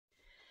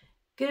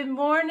Good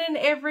morning,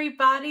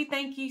 everybody.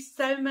 Thank you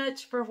so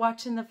much for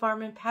watching The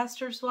Farm and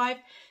Pastor's Wife.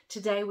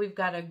 Today we've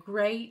got a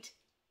great,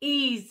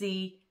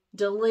 easy,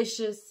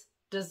 delicious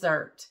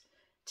dessert.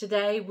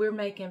 Today we're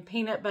making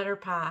peanut butter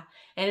pie.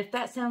 And if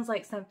that sounds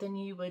like something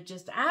you would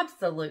just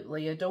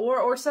absolutely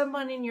adore or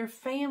someone in your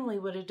family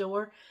would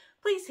adore,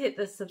 please hit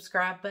the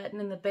subscribe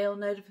button and the bell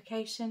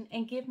notification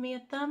and give me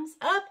a thumbs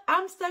up.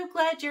 I'm so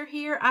glad you're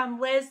here. I'm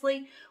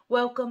Leslie.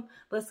 Welcome.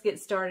 Let's get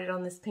started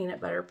on this peanut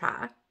butter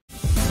pie.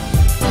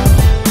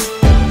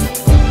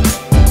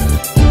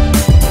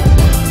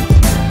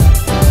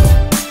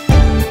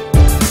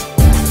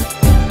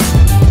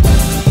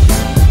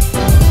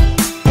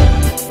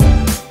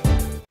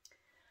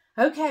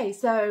 Okay,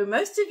 so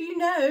most of you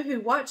know who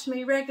watch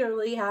me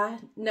regularly, I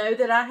know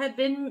that I have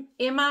been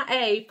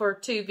MIA for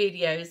 2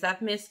 videos.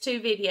 I've missed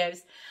 2 videos.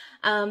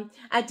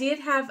 I did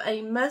have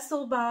a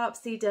muscle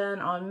biopsy done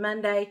on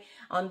Monday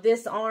on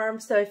this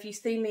arm. So if you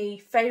see me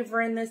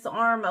favoring this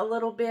arm a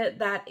little bit,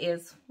 that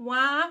is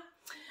why.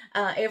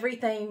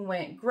 Everything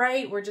went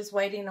great. We're just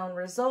waiting on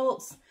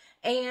results.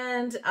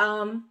 And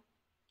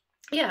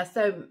yeah,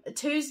 so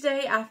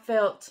Tuesday I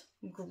felt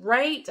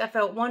great. I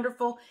felt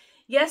wonderful.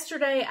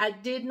 Yesterday, I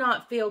did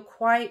not feel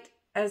quite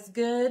as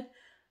good,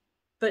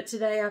 but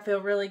today I feel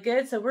really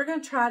good. So we're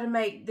going to try to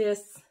make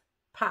this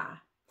pie.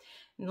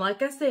 And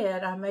like I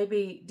said, I may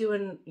be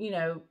doing,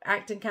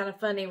 acting kind of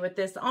funny with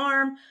this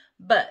arm,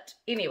 but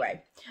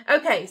anyway.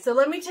 Okay, so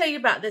let me tell you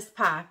about this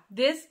pie.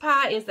 This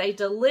pie is a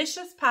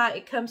delicious pie.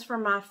 It comes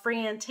from my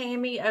friend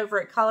Tammy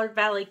over at Collard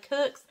Valley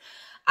Cooks.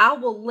 I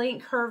will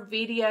link her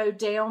video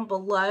down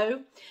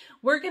below.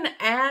 We're going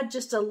to add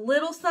just a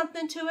little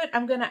something to it.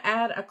 I'm going to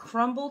add a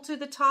crumble to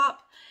the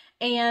top.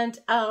 And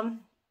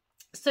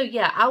so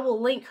yeah, I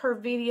will link her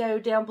video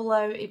down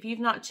below. If you've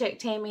not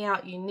checked Tammy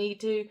out, you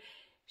need to.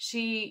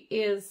 She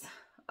is,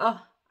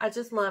 I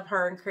just love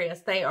her and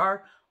Chris. They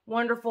are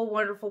wonderful,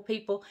 wonderful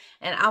people.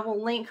 And I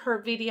will link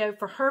her video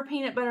for her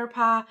peanut butter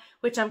pie,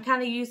 which I'm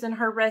kind of using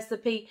her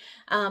recipe.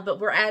 But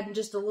we're adding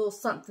just a little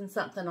something,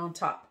 something on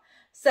top.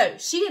 So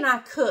she and I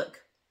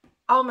cook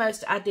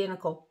almost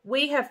identical.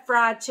 We have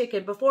fried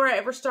chicken. Before I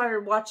ever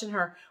started watching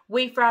her,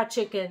 we fry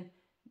chicken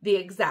the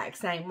exact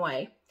same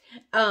way.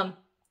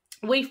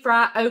 We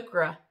fry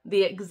okra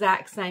the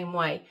exact same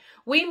way.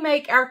 We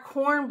make our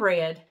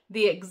cornbread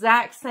the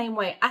exact same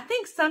way. I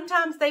think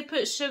sometimes they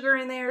put sugar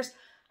in theirs.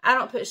 I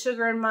don't put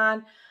sugar in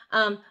mine.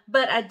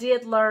 But I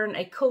did learn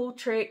a cool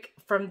trick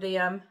from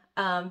them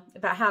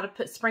about how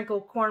to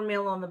sprinkle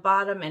cornmeal on the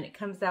bottom, and it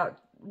comes out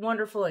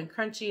wonderful and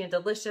crunchy and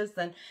delicious.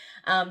 And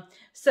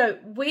so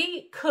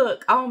we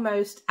cook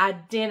almost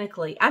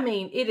identically. I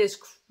mean, it is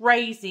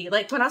crazy.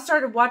 Like when I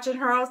started watching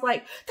her, I was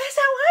like, that's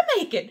how I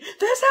make it.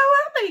 That's how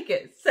I make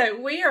it.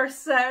 So we are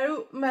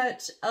so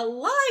much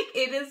alike.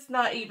 It is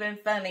not even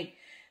funny.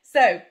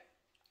 So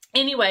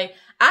anyway,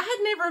 I had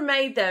never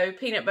made though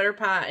peanut butter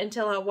pie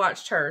until I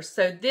watched her.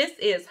 So this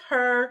is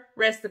her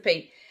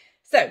recipe.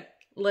 So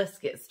let's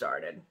get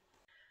started.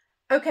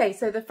 Okay,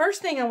 so the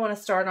first thing I want to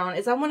start on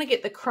is I want to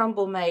get the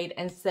crumble made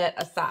and set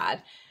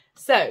aside.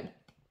 So,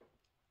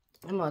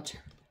 I'm going to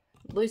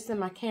loosen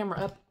my camera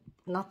up,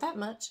 not that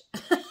much.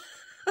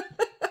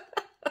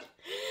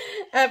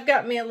 I've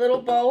got me a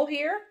little bowl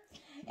here,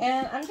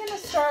 and I'm going to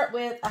start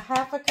with a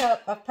 1/2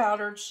 cup of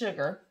powdered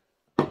sugar.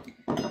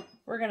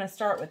 We're going to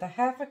start with a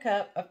 1/2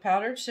 cup of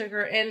powdered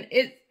sugar, and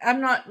I'm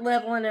not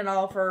leveling it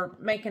off or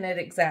making it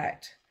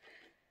exact.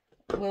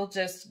 We'll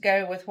just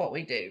go with what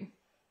we do.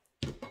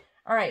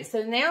 All right,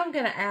 so now I'm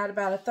going to add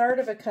about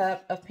 1/3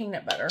 cup of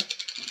peanut butter.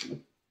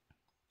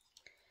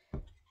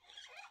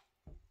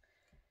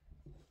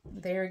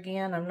 There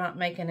again, I'm not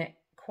making it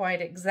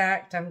quite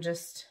exact. I'm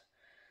just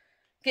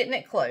getting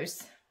it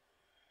close.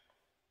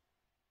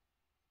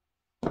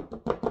 All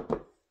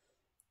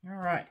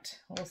right,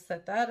 we'll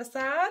set that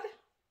aside.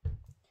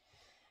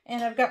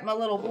 And I've got my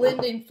little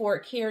blending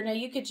fork here. Now,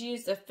 you could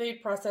use a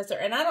food processor,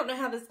 and I don't know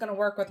how this is going to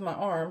work with my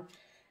arm.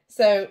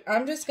 So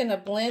I'm just going to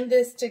blend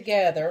this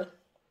together.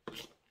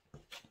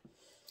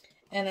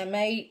 And I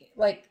may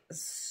like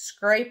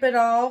scrape it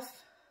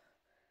off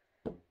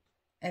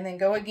and then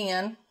go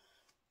again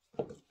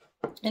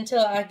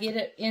until I get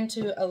it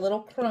into a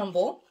little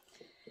crumble.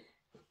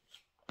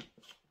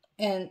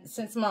 And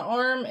since my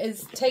arm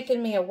is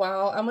taking me a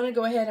while, I'm going to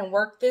go ahead and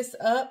work this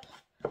up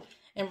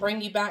and bring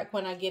you back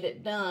when I get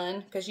it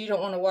done, because you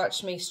don't want to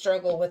watch me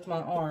struggle with my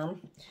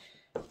arm.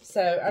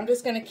 So I'm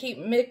just going to keep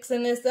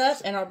mixing this up,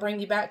 and I'll bring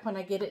you back when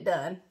I get it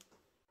done.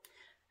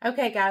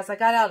 Okay, guys, I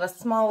got out a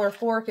smaller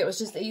fork. It was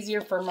just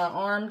easier for my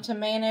arm to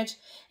manage.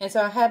 And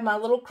so I have my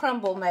little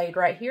crumble made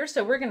right here.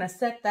 So we're going to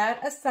set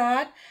that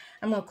aside.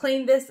 I'm going to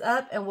clean this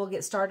up and we'll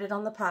get started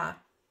on the pie.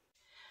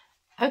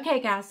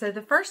 Okay, guys, so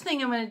the first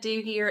thing I'm going to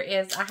do here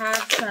is I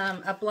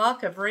have a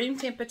block of room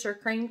temperature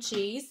cream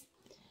cheese.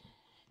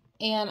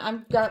 And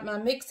I've got my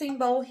mixing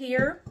bowl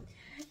here.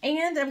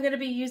 And I'm going to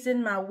be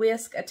using my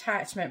whisk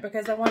attachment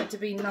because I want it to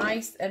be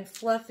nice and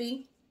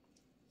fluffy.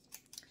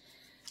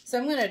 So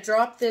I'm going to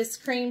drop this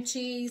cream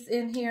cheese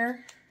in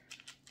here,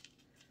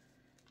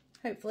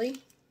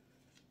 hopefully.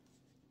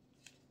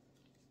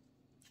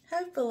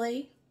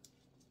 hopefully.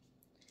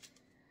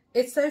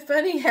 It's so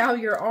funny how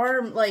your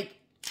arm, like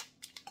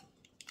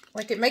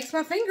it makes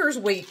my fingers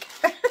weak.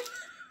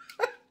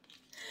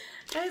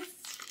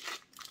 It's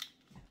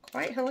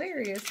quite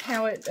hilarious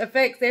how it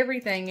affects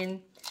everything.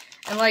 And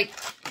like,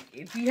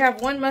 if you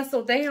have one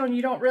muscle down,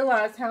 you don't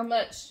realize how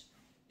much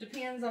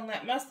depends on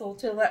that muscle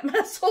till that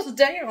muscle's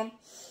down.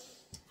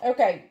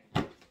 Okay.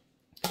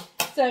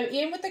 So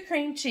in with the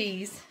cream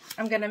cheese,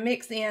 I'm going to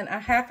mix in a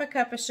 1/2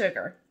 cup of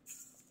sugar.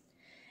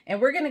 And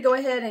we're going to go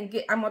ahead and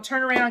I'm going to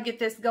turn around and get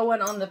this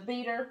going on the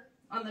beater,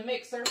 on the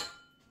mixer.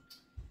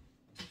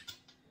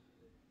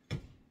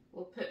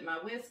 We'll put my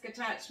whisk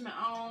attachment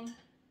on.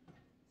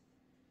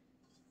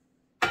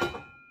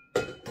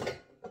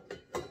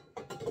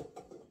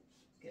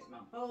 Get my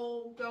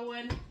bowl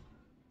going.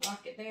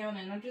 Lock it down,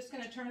 and I'm just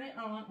going to turn it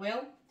on.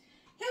 Well,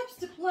 helps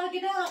to plug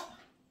it up.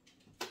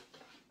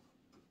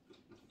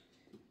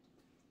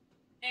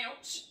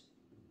 Ouch.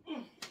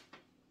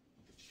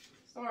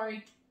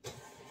 Sorry.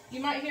 You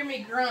might hear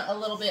me grunt a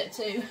little bit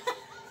too.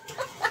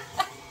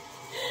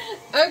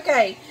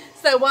 Okay,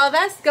 so while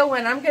that's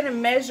going, I'm going to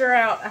measure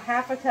out a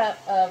 1/2 cup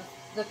of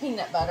the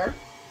peanut butter.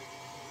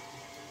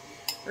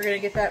 We're going to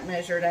get that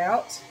measured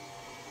out.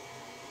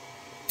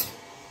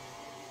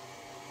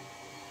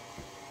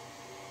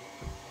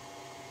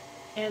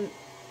 And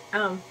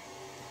I'm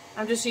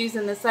just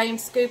using the same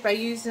scoop I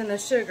used in the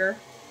sugar.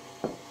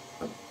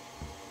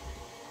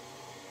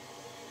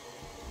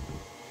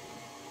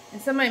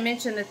 And somebody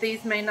mentioned that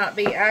these may not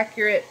be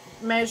accurate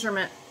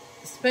measurement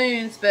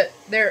spoons, but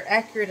they're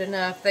accurate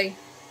enough.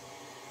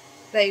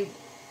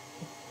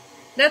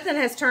 Nothing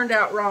has turned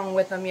out wrong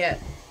with them yet.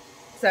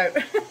 So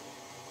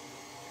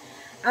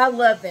I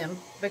love them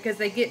because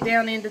they get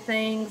down into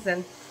things.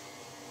 And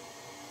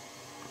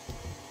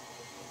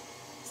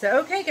so,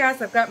 okay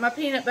guys, I've got my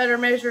peanut butter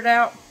measured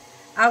out.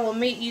 I will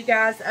meet you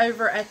guys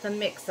over at the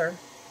mixer.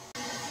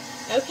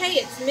 Okay,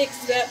 it's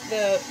mixed up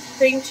the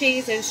cream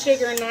cheese and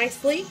sugar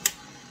nicely.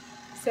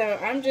 So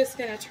I'm just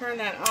going to turn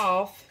that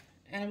off,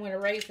 and I'm going to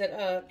raise it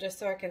up just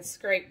so I can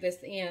scrape this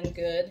in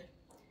good.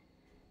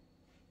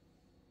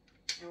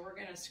 And we're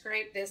going to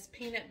scrape this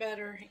peanut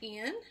butter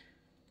in.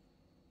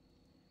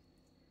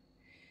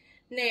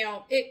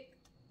 Now, it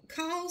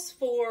calls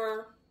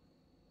for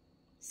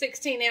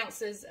 16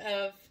 ounces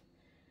of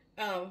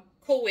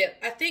Cool Whip.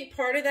 I think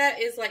part of that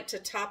is like to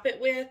top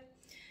it with,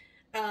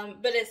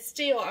 but it's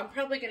still, I'm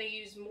probably going to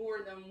use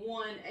more than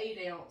one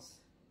 8-ounce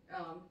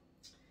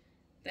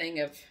thing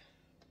of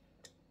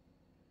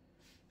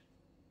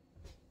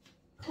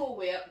Cool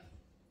Whip.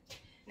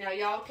 Now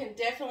y'all can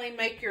definitely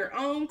make your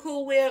own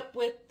Cool Whip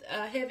with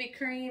heavy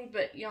cream,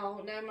 but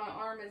y'all know my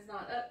arm is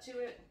not up to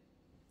it,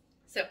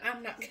 so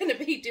I'm not going to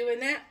be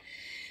doing that.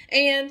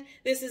 And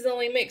this is the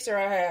only mixer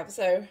I have,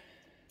 so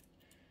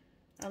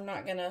I'm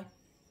not going to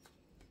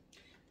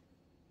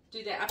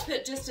do that. I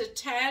put just a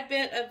tad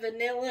bit of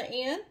vanilla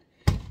in,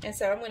 and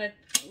so I'm going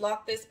to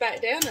lock this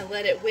back down and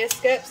let it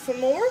whisk up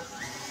some more.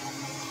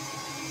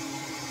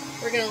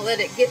 We're going to let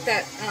it get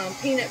that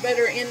peanut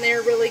butter in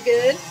there really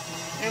good.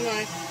 I'm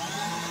going to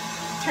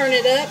turn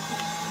it up.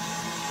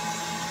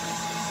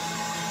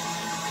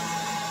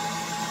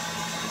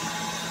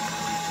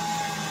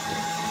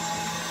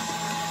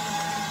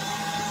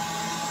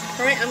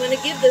 All right, I'm going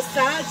to give the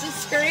sides a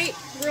scrape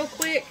real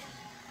quick.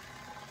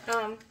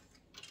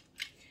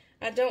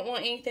 I don't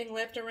want anything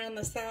left around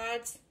the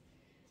sides.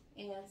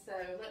 And so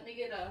let me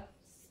get a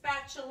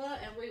spatula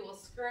and we will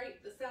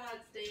scrape the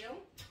sides down.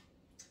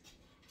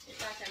 If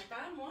I can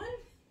find one.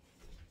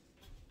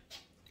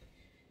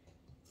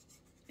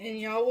 And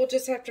y'all will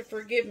just have to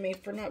forgive me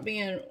for not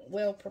being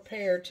well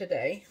prepared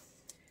today.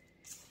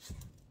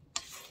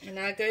 And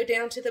I go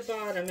down to the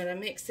bottom and I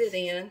mix it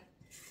in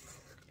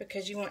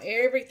because you want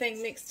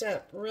everything mixed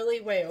up really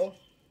well.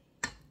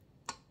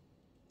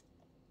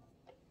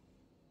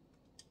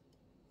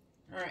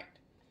 Alright.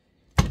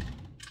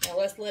 Now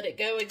let's let it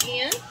go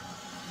again.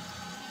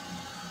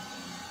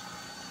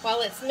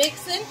 While it's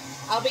mixing,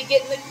 I'll be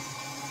getting the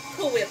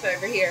Cool Whip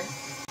over here.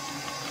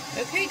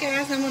 Okay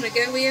guys, I'm going to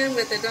go in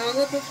with a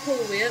dollop of Cool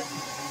Whip.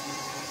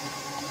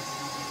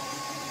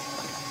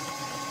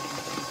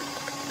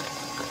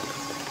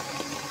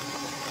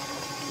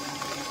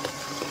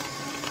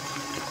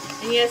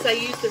 And yes, I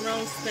used the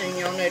wrong spoon.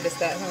 Y'all noticed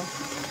that, huh?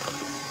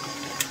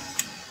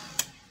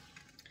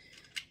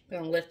 I'm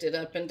going to lift it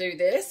up and do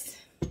this.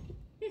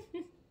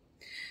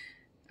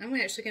 I'm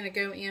actually going to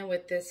go in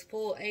with this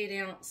full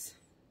 8-ounce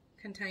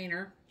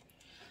container.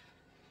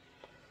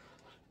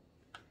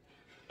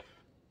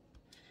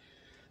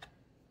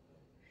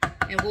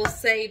 And we'll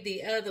save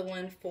the other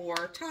one for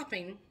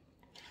topping,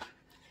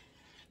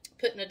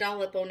 putting a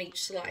dollop on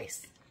each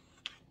slice.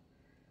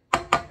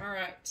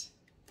 Alright.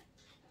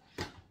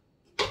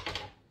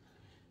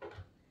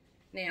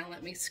 Now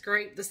let me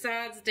scrape the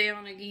sides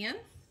down again.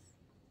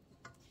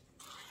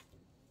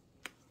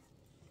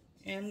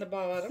 And the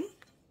bottom.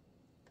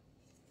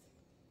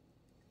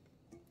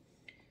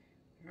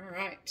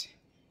 Alright.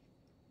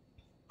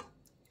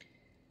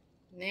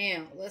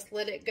 Now let's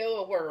let it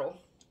go a whirl.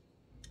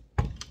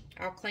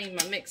 I'll clean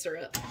my mixer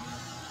up.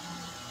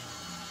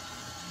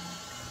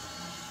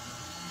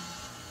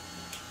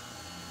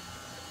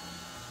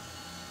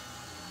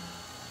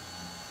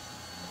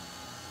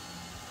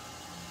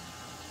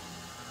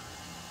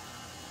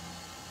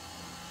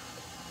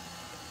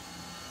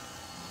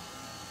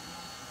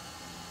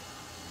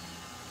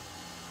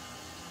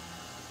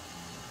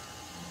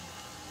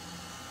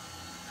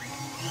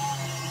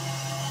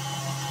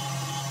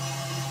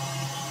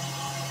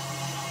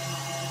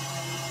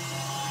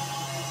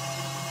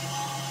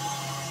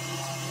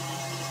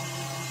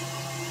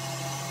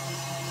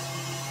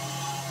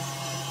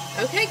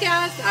 Okay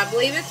guys, I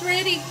believe it's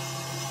ready.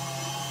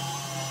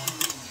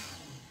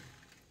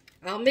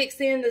 I'll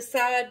mix in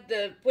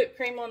the whipped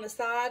cream on the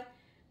side,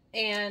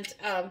 and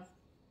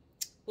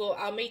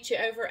I'll meet you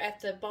over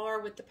at the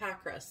bar with the pie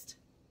crust.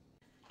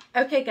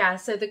 Okay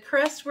guys, so the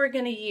crust we're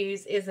going to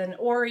use is an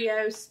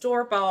Oreo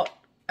store-bought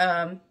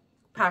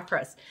pie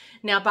crust.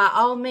 Now by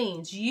all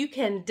means, you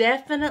can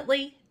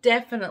definitely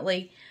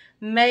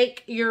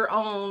make your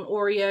own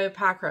Oreo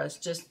pie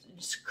crust. Just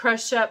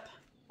crush up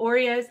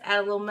Oreos, add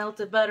a little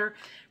melted butter,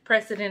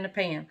 press it in a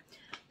pan.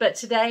 But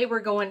today we're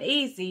going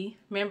easy,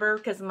 remember,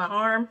 because of my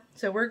arm,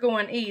 so we're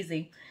going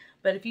easy.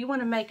 But if you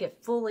want to make it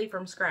fully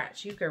from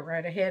scratch, you go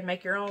right ahead,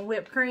 make your own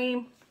whipped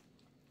cream.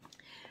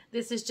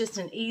 This is just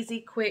an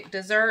easy, quick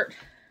dessert.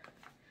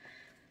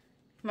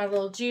 My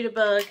little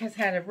Judabug has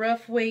had a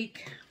rough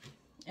week,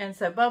 and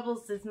so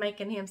Bubbles is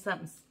making him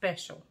something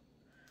special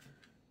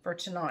for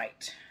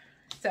tonight.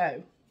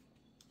 So,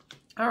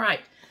 all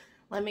right,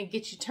 let me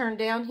get you turned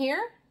down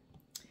here.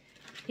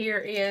 Here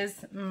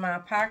is my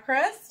pie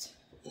crust,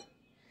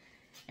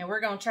 and we're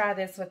going to try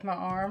this with my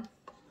arm.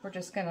 We're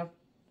just going to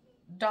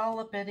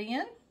dollop it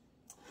in.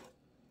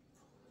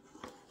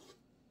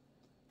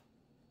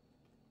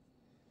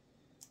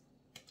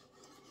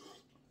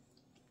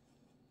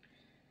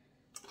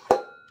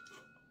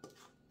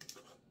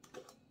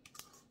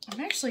 I'm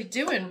actually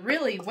doing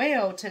really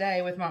well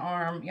today with my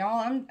arm. Y'all,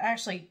 I'm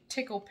actually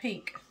tickled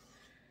pink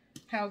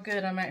how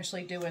good I'm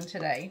actually doing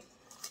today.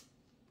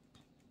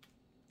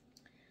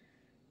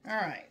 All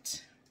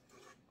right.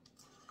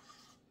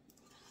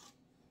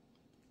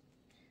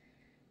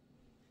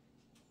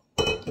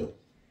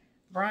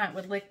 Bryant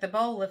would lick the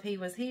bowl if he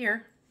was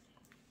here.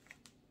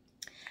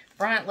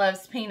 Bryant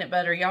loves peanut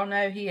butter. Y'all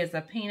know he is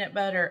a peanut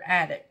butter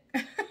addict.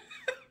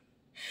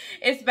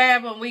 It's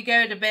bad when we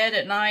go to bed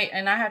at night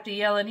and I have to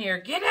yell in here,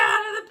 "Get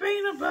out of the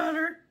peanut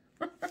butter."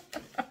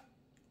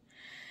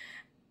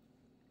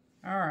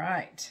 All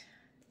right.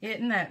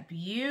 Isn't that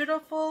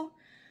beautiful?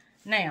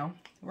 Now,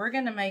 we're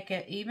going to make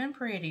it even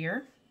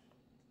prettier.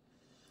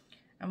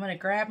 I'm going to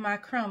grab my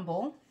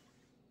crumble.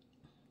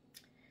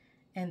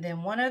 And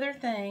then one other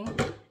thing,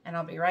 and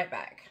I'll be right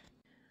back.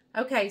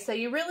 Okay, so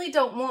you really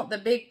don't want the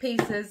big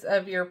pieces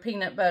of your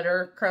peanut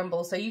butter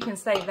crumble, so you can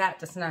save that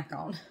to snack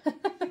on.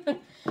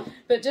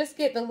 But just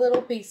get the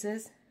little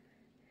pieces,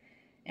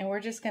 and we're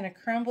just going to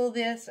crumble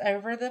this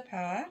over the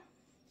pie.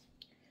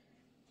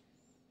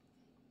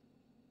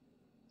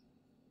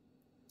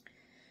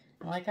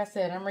 Like I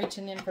said, I'm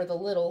reaching in for the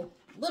little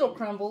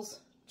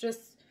crumbles.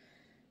 Just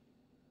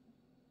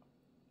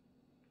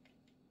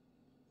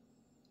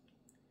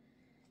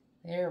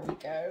there we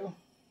go.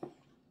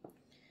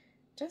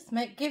 Just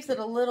gives it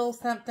a little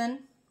something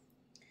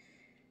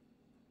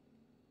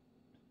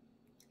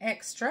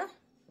extra.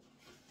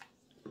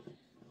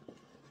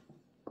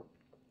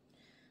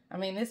 I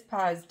mean, this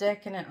pie is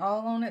decking it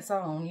all on its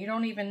own. You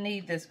don't even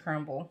need this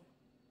crumble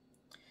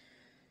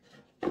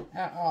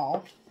at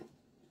all.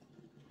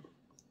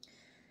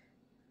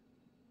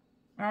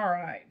 All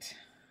right.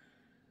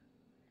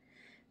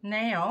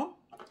 Now,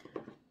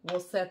 we'll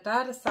set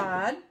that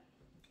aside.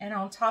 And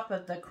on top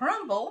of the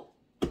crumble,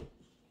 gotta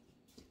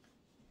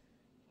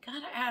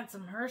add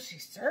some Hershey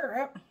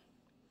syrup.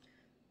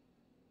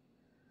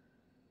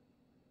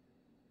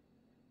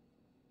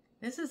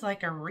 This is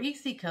like a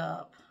Reese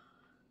cup.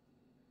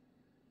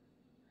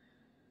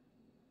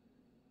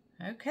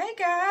 Okay,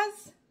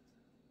 guys.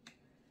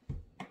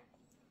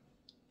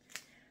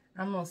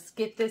 I'm gonna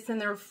get this in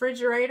the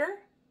refrigerator.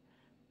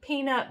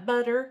 Peanut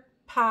butter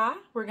pie.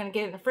 We're gonna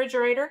get it in the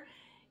refrigerator,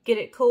 get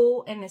it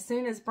cool, and as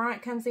soon as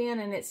Bryant comes in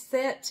and it's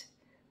set,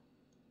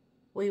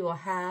 we will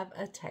have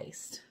a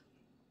taste.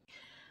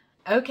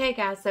 Okay,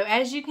 guys, so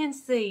as you can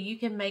see, you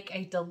can make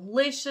a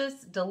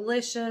delicious,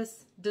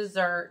 delicious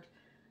dessert.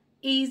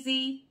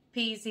 Easy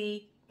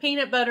peasy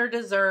peanut butter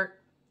dessert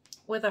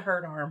with a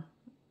hurt arm.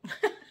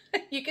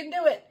 You can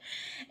do it.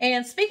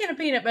 And speaking of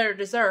peanut butter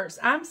desserts,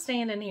 I'm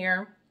standing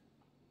here.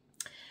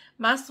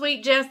 My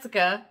sweet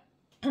Jessica,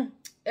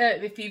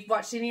 if you've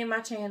watched any of my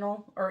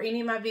channel or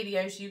any of my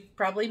videos, you've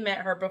probably met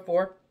her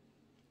before,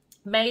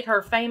 made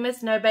her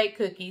famous no-bake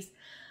cookies.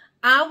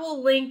 I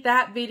will link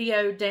that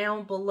video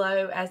down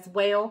below as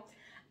well.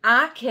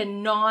 I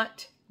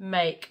cannot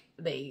make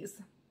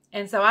these.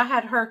 And so I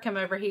had her come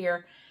over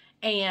here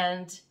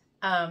and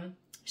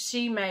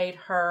she made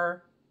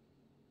her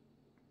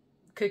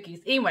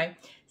cookies. Anyway,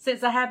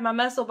 since I had my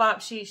muscle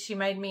box, she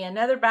made me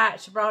another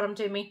batch, brought them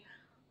to me.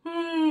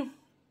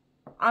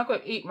 I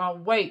could eat my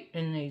weight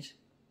in these.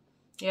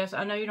 Yes,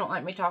 I know you don't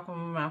like me talking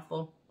with my mouth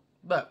full,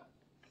 but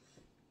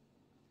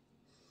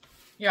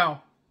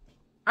y'all,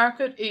 I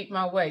could eat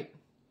my weight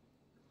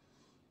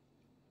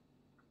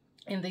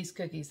in these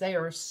cookies. They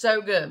are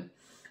so good.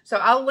 So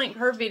I'll link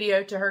her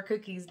video to her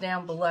cookies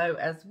down below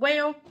as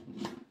well.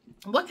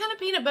 What kind of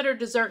peanut butter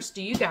desserts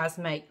do you guys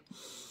make?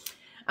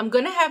 I'm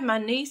going to have my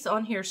niece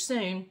on here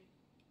soon,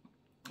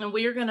 and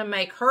we are going to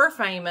make her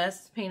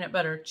famous peanut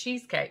butter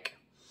cheesecake.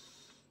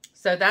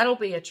 So that'll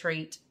be a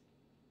treat.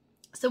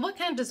 So what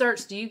kind of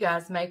desserts do you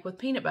guys make with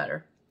peanut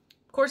butter?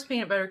 Of course,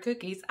 peanut butter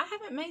cookies. I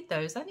haven't made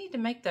those. I need to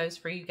make those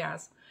for you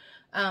guys.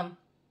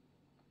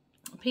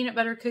 Peanut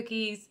butter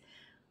cookies.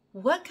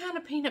 What kind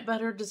of peanut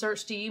butter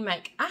desserts do you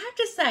make? I have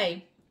to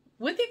say,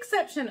 with the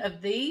exception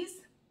of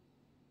these,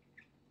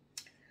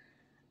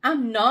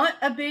 I'm not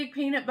a big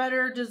peanut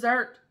butter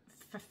dessert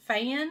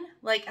fan.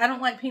 Like, I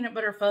don't like peanut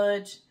butter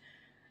fudge.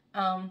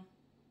 I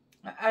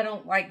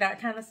don't like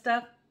that kind of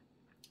stuff.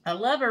 I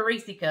love a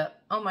Reese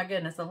cup. Oh my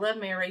goodness, I love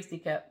me a Reese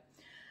cup.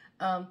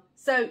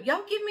 So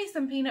y'all give me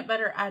some peanut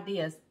butter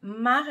ideas.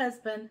 My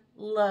husband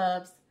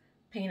loves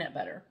peanut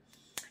butter.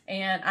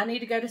 And I need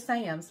to go to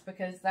Sam's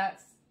because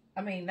that's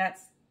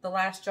the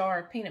last jar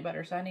of peanut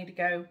butter. So I need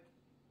to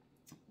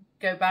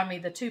go buy me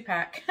the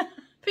 2-pack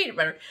peanut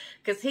butter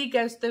because he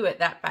goes through it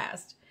that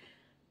fast.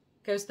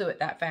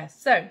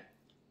 So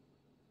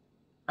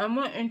I'm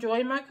going to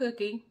enjoy my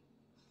cookie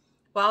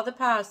while the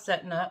pie is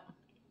setting up.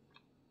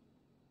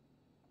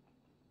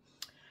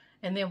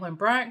 And then when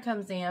Bryant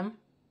comes in,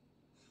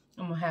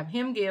 I'm going to have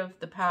him give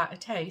the pie a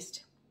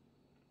taste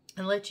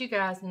and let you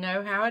guys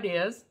know how it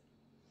is.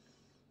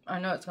 I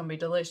know it's going to be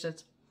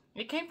delicious.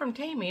 It came from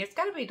Tammy. It's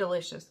got to be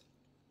delicious.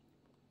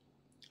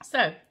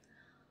 So,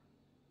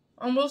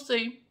 and we'll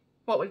see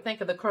what we think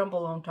of the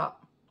crumble on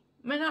top.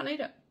 May not need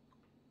it.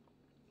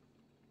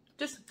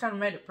 Just kind of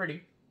made it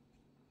pretty.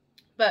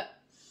 But,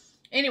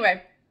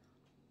 anyway,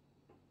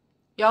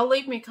 y'all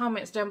leave me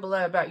comments down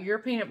below about your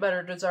peanut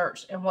butter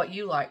desserts and what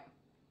you like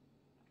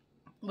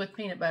with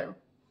peanut butter.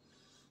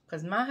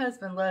 Because my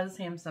husband loves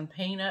him some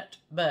peanut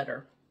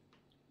butter.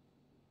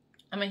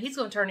 I mean, he's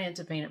going to turn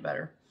into peanut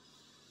butter.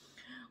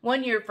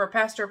 One year for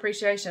Pastor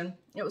Appreciation,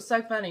 it was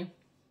so funny.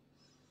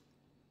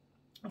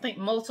 I think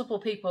multiple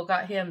people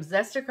got him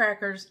Zesta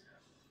crackers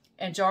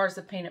and jars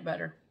of peanut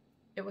butter.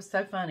 It was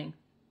so funny.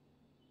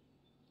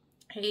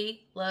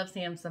 He loves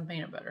him some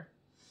peanut butter.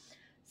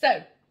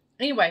 So,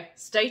 anyway,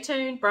 stay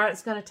tuned.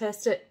 Bryant's going to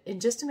test it in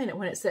just a minute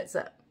when it sets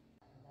up.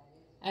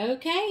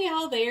 Okay,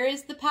 y'all, there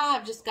is the pie.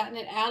 I've just gotten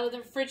it out of the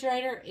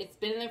refrigerator. It's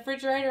been in the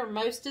refrigerator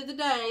most of the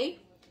day.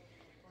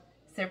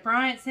 So,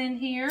 Bryant's in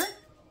here.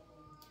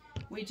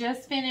 We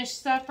just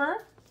finished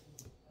supper.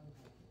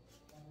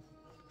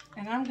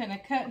 And I'm going to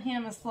cut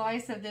him a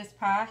slice of this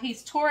pie.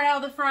 He's tore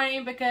out of the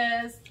frame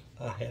because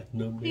I have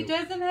no milk. He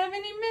doesn't have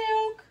any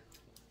milk.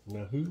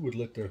 Now, who would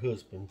let their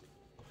husband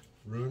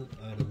run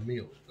out of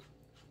milk?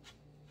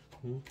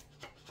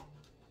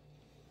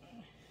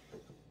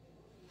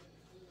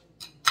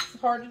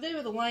 It's hard to do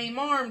with a lame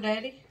arm,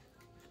 Daddy.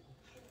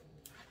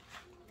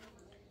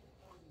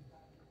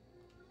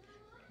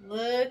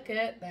 Look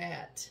at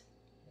that.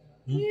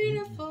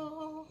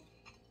 Beautiful.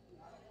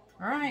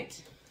 All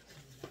right.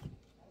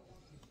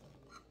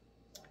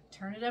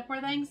 Turn it up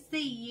where they can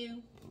see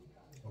you.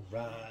 All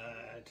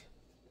right.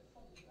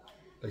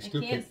 They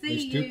still still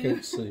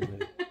can't see me.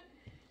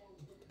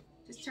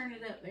 Just turn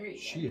it up. There you go.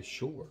 She is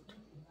short.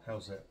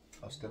 How's that?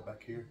 I'll step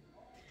back here.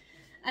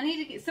 I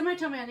need to get. Somebody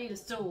told me I need a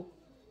stool.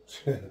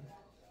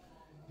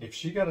 If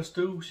she got a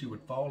stool, she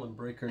would fall and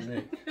break her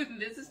neck.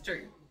 This is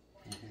true.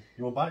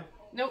 You want to bite?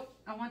 Nope.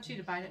 I want you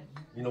to bite it.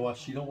 You know why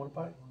she don't want to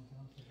bite?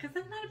 Because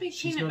I'm not a big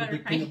She's peanut not butter a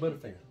big fan. peanut butter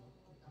fan.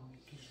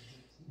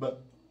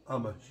 But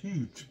I'm a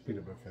huge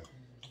peanut butter fan.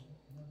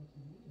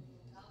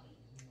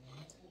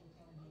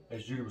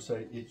 As Judy would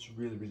say, it's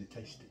really, really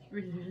tasty.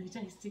 Really, really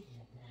tasty.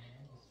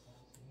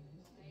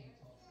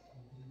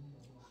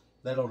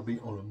 That ought to be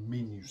on a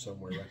menu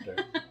somewhere right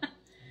there.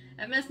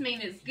 That must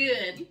mean it's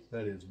good.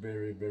 That is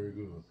very, very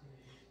good.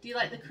 Do you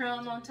like the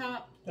crumb on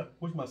top? Yeah,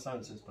 where's my sign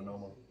that says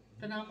phenomenal?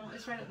 Phenomenal.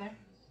 It's right up there.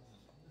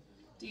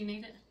 Do you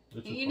need it?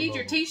 It's You need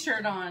your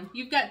t-shirt on.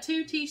 You've got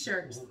 2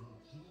 t-shirts.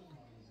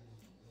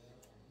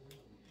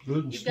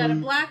 Good and You've smooth. got a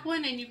black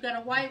one and you've got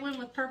a white one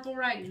with purple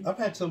writing. I've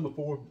had some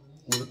before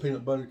where the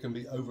peanut butter can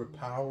be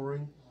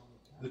overpowering.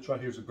 This right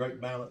here is a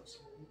great balance.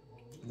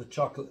 The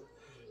chocolate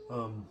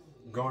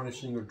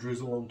garnishing or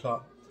drizzle on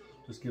top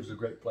just gives a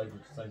great flavor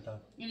at the same time.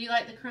 And you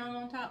like the crumb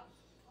on top?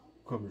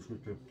 Crumble is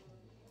good too.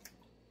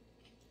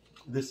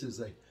 This is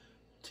a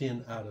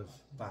 10 out of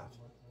 5.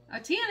 A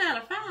 10 out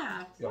of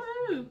 5. Yep.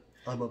 Woo!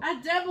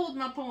 I doubled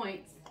my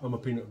points. I'm a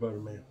peanut butter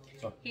man.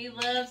 So He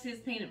loves his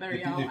peanut butter,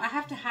 If you- y'all. if- I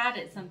have to hide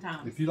it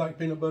sometimes. if you like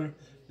peanut butter,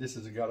 this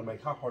is a got to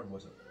make. How hard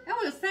was it?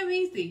 Oh, it was so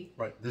easy.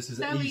 Right, this is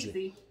So easy.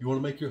 easy. You want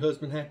to make your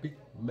husband happy?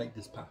 Make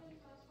this pie.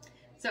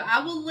 So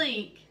I will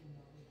link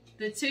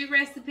the 2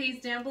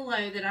 recipes down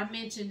below that I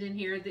mentioned in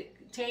here,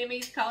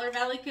 Tammy's Collar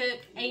Valley Cook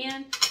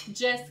and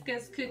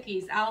Jessica's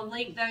Cookies. I'll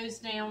link those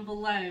down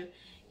below.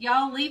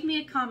 y'all leave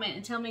me a comment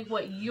and tell me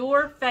what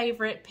your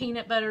favorite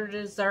peanut butter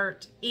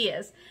dessert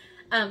is.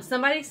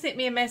 Somebody sent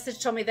me a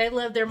message, told me they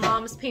love their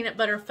mom's peanut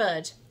butter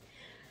fudge.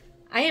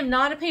 I am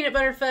not a peanut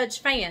butter fudge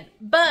fan,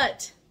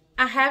 but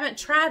I haven't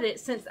tried it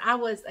since I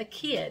was a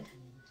kid.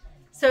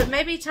 So it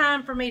may be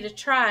time for me to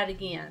try it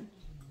again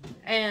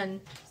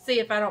and see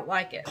if I don't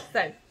like it.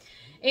 So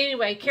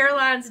anyway,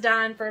 Caroline's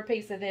dying for a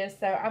piece of this,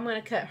 so I'm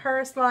going to cut her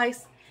a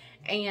slice.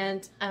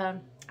 And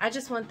I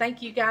just want to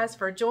thank you guys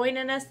for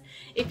joining us.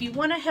 If you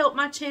want to help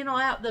my channel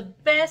out, the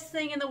best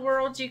thing in the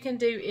world you can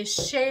do is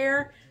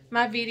share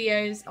my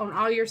videos on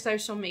all your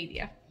social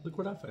media. Look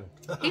what I found.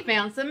 He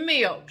found some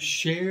milk.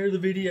 Share the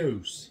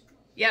videos.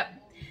 Yep.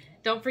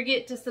 Don't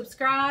forget to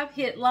subscribe,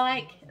 hit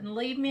like, and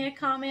leave me a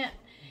comment.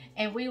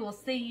 And we will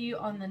see you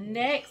on the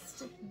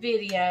next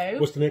video.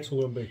 What's the next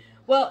one going to be?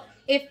 Well,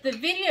 if the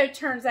video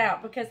turns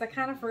out, because I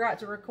kind of forgot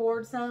to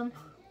record some,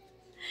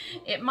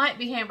 it might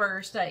be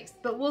hamburger steaks.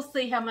 But we'll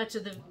see how much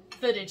of the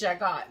footage I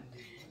got.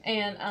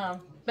 And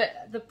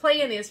but the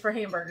plan is for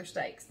hamburger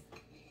steaks.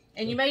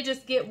 And you may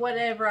just get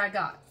whatever I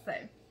got. So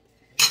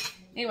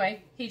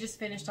anyway, he just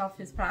finished off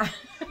his pie.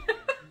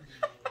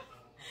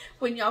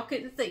 When y'all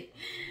couldn't see.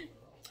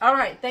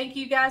 Alright, thank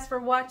you guys for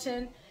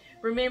watching.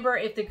 Remember,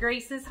 if the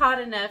grease is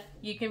hot enough,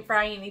 you can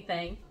fry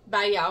anything.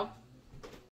 Bye, y'all.